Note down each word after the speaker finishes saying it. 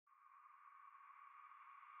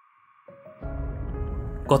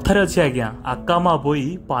कथार अच्छी आज्ञा आकामा बोई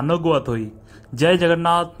पान गुआ थोई। जय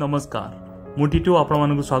जगन्नाथ नमस्कार। मुठीटू आपण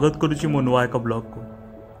मानक स्वागत करुच्ची मो नुआ एक ब्लॉग को।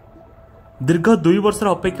 दीर्घ 2 वर्ष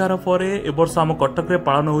अपेक्षार पर ए वर्ष आम कटक रे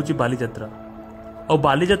पालन होची बालीयात्रा और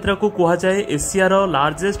बालीयात्रा को कहा जाए एशियार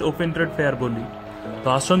लार्जेस्ट ओपन ट्रेड फेयर बोली। तो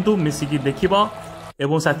आसंतु मिसिकी देखिबा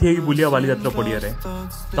एवं साथी होगी बुलिया बालीयात्रा पड़िया रे।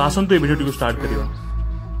 तो आसंतु ए वीडियो को स्टार्ट करियो।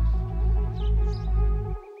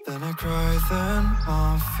 Then I cry, then I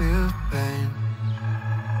feel pain.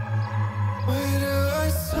 Why do I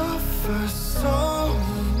suffer so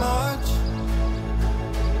much?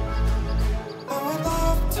 I would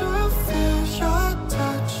love to feel your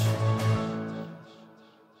touch.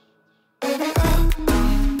 Baby, I don't know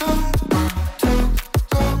where to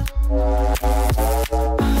go.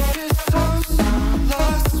 Life is so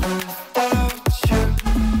lost without you.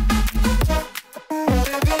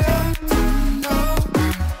 Baby, I don't know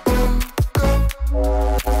where to go.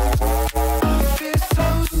 Life is so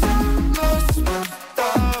lost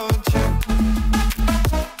without you.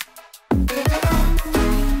 Baby, I don't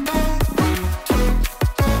know where to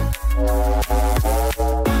go.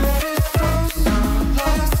 Life is so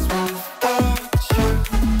lost without you.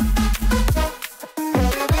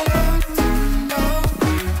 Baby, I don't know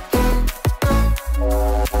where to go.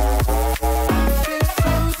 Life is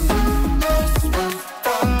so lost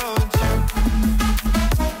without you.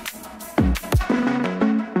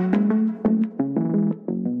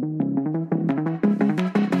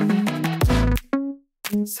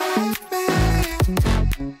 Save me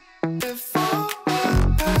before I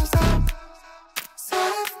pass out.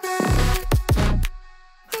 Save me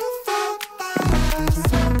before I pass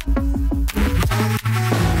out.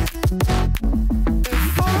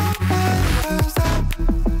 Before I pass out.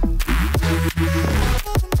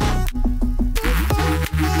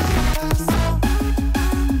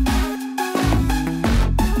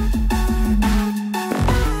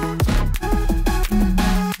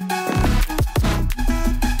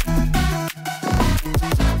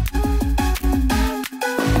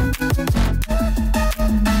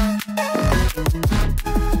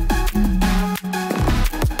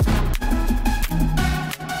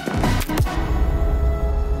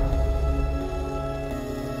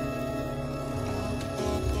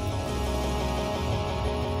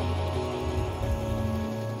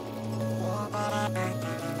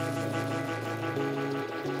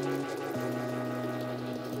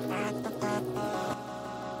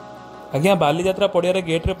 आज्ञा बालीयात्रा पड़िया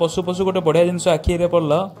gate रे पशु पशु गोटे बढ़िया जिनस आखिरे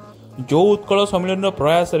पड़ला। जो उत्कल सम्मेलन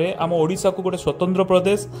प्रयास रे आम ओडिशा को गोटे स्वतंत्र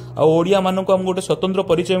प्रदेश आ ओडिया मानक आम गोटे स्वतंत्र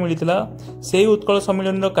परिचय मिलता। से उत्कल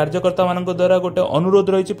सम्मेलन कार्यकर्ता मान द्वारा गोटे अनुरोध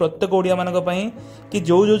रही प्रत्येक ओडिया मान कि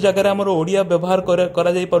जो जो जगह आम ओडिया व्यवहार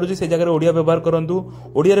करा जाई पारुछि से जगह ओडिया व्यवहार करंतु,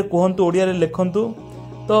 ओडिया रे कहंतु, ओडिया रे लेखंतु।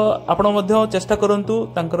 तो आपण मध्य चेष्टा करंतु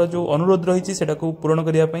तांकर जो अनुरोध रही सेटा को पूर्ण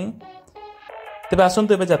करिया पई। तेबे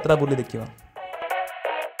आसंतु एबे यात्रा बुली देखिबा।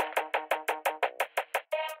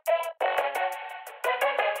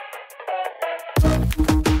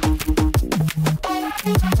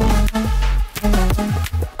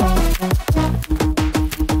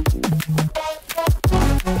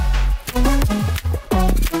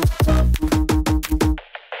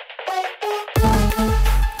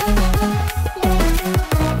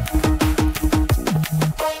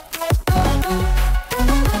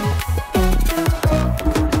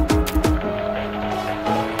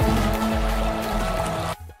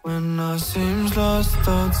 When I seems lost,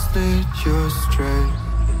 thoughts lead you astray.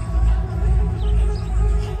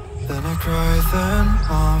 Then I cry, then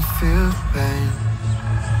I feel pain.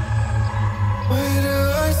 Why do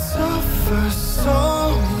I suffer so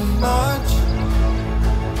much?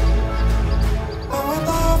 I would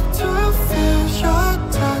love to feel your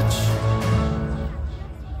touch.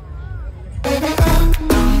 Baby, I don't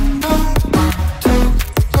know where to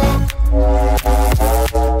go.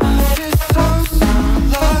 Life is so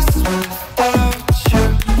lost without you.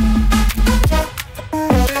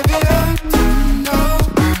 Baby, I don't know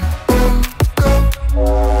where to go.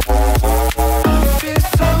 Life is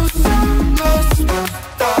so lost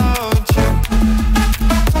without you.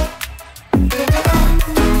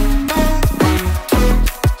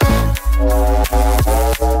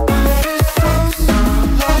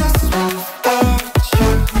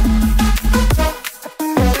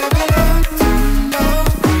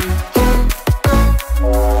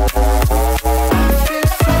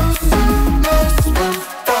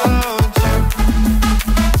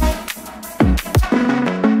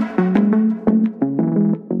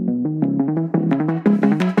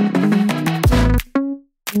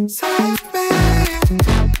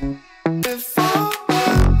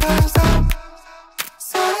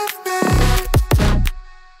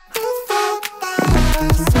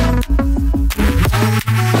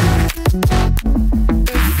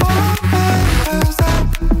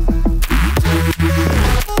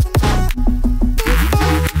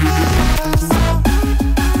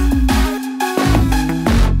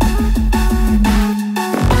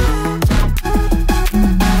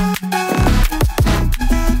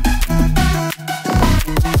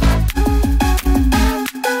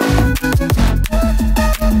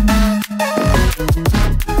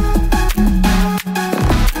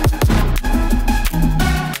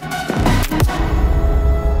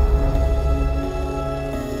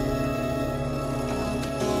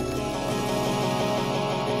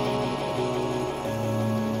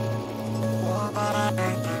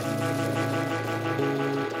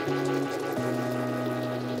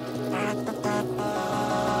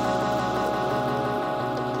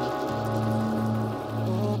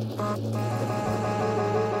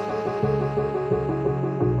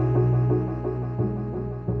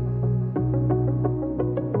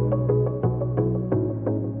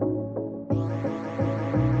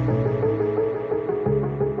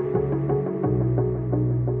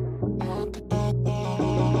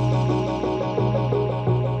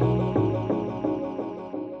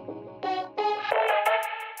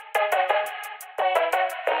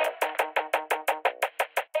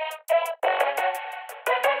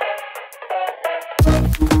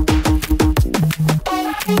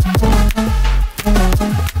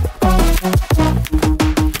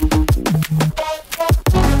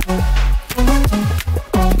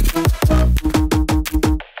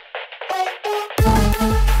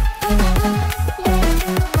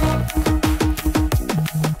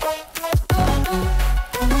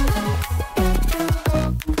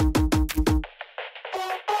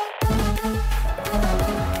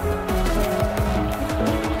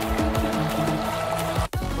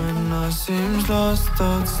 seems lost,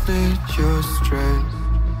 thoughts lead you astray.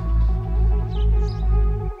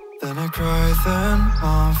 Then I cry, then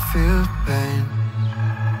I feel pain.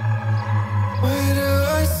 Why do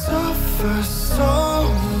I suffer so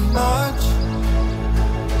much?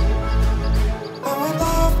 I would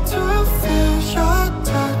love to feel your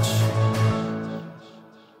touch.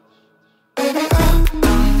 Baby, I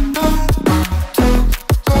don't know where to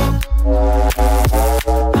go.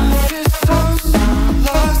 I feel so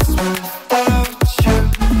lost without you.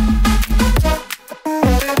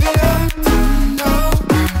 Baby, I don't know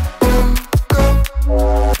where to go.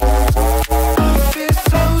 I feel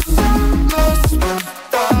so lost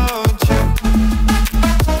without you.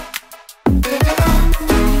 Baby, I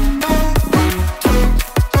don't know where to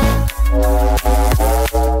go.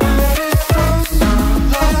 I feel so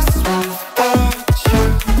lost without you.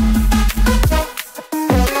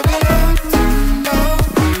 Baby, I don't know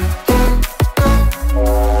where to go.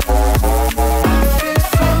 I feel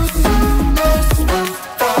so lost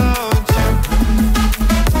without you.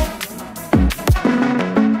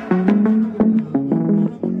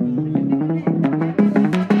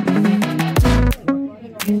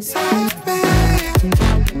 Save me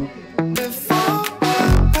before I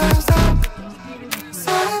pass out.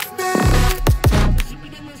 Save me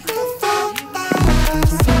before I pass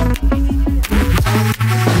out.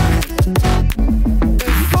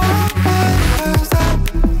 Before I pass out.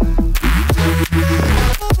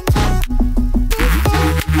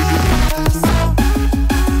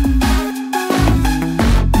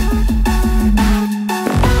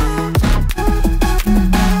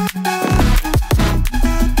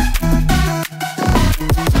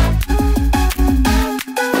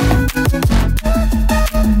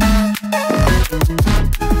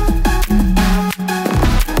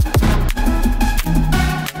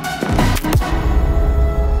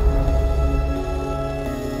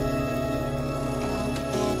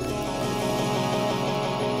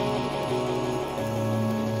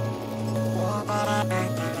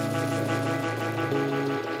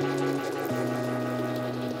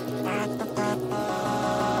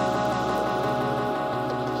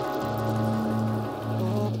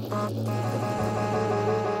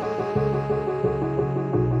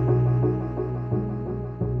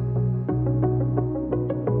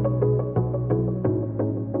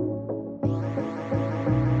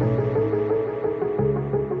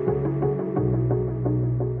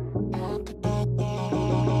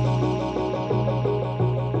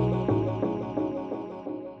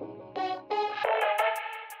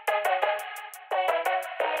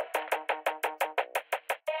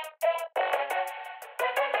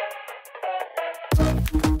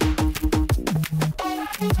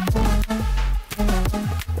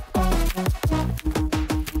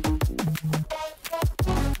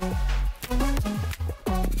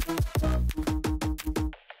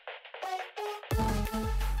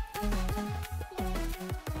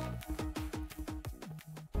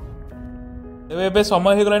 ଏବେ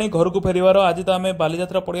ସମୟ ହେଇଗଲାଣି ଘରକୁ ଫେରିବାର। ଆଜି ତ ଆମେ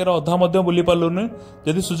ବାଲିଯାତ୍ରା ପଡ଼ିଆର ଅଧା ମଧ୍ୟ ବୁଲି ପାରିଲୁନି।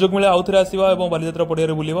 ଯଦି ସୁଯୋଗ ମିଳେ ଆଉଥରେ ଆସିବା ଏବଂ ବାଲିଯାତ୍ରା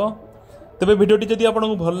ପଡ଼ିଆରେ ବୁଲିବ। ତେବେ ଭିଡ଼ିଓଟି ଯଦି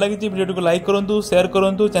ଆପଣଙ୍କୁ ଭଲ ଲାଗିଛି ଭିଡ଼ିଓଟିକୁ ଲାଇକ୍ କରନ୍ତୁ, ସେୟାର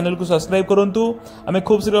କରନ୍ତୁ, ଚ୍ୟାନେଲକୁ ସବସ୍କ୍ରାଇବ୍ କରନ୍ତୁ। ଆମେ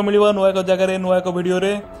ଖୁବ୍ ଶୀଘ୍ର ମିଳିବା ନୂଆ ଏକ ଜାଗାରେ ନୂଆ ଏକ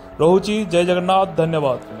ଭିଡ଼ିଓରେ। ରହୁଛି, ଜୟ ଜଗନ୍ନାଥ,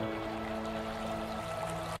 ଧନ୍ୟବାଦ।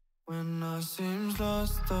 When I seems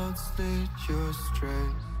lost, thoughts lead you astray.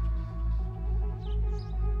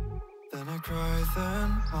 Then I cry, then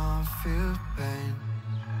I feel pain.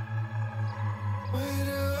 Why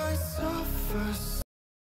do I suffer so